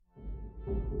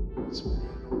It's been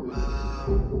a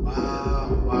while.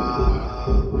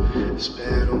 It's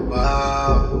been a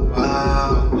while.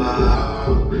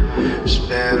 It's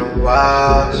been a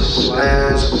while since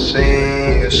I've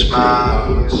seen your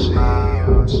smile. It's been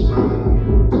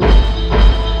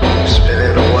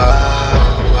a while.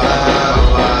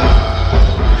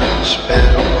 It's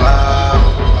been a while.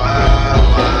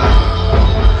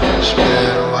 It's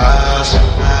been a while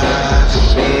since I've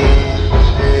seen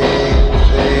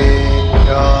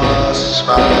your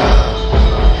smile.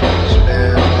 It's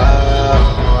been a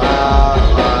while.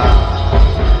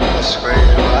 It's been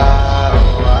a while.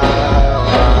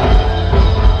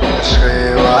 It's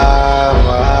been a while.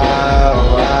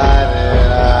 Why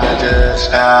did I just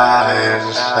die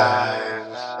inside?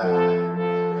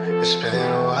 It's been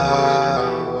a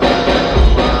while.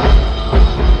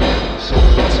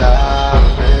 Since I've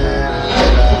been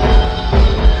inside.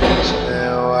 It's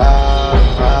been a while.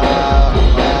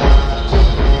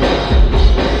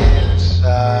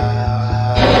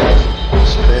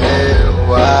 It's been a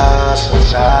while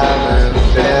since I've been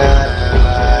feeling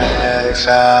like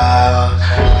exile.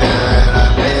 Feeling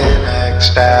I've been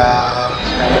exiled.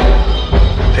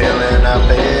 Feeling I've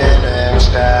been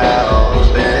exiled.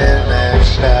 Been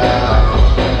exiled.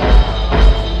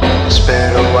 It's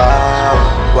been a while.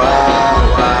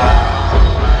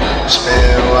 It's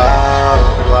been a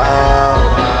while.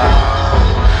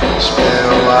 It's been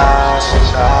a while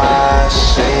since I've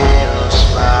seen your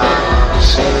smile.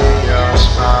 Seen your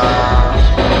smile.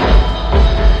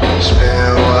 It's been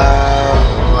a while.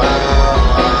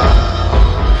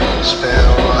 It's been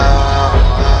a while.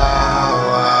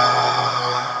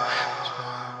 It's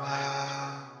been a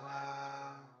while.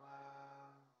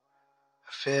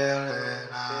 Feeling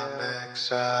I'm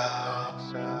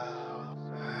exiled.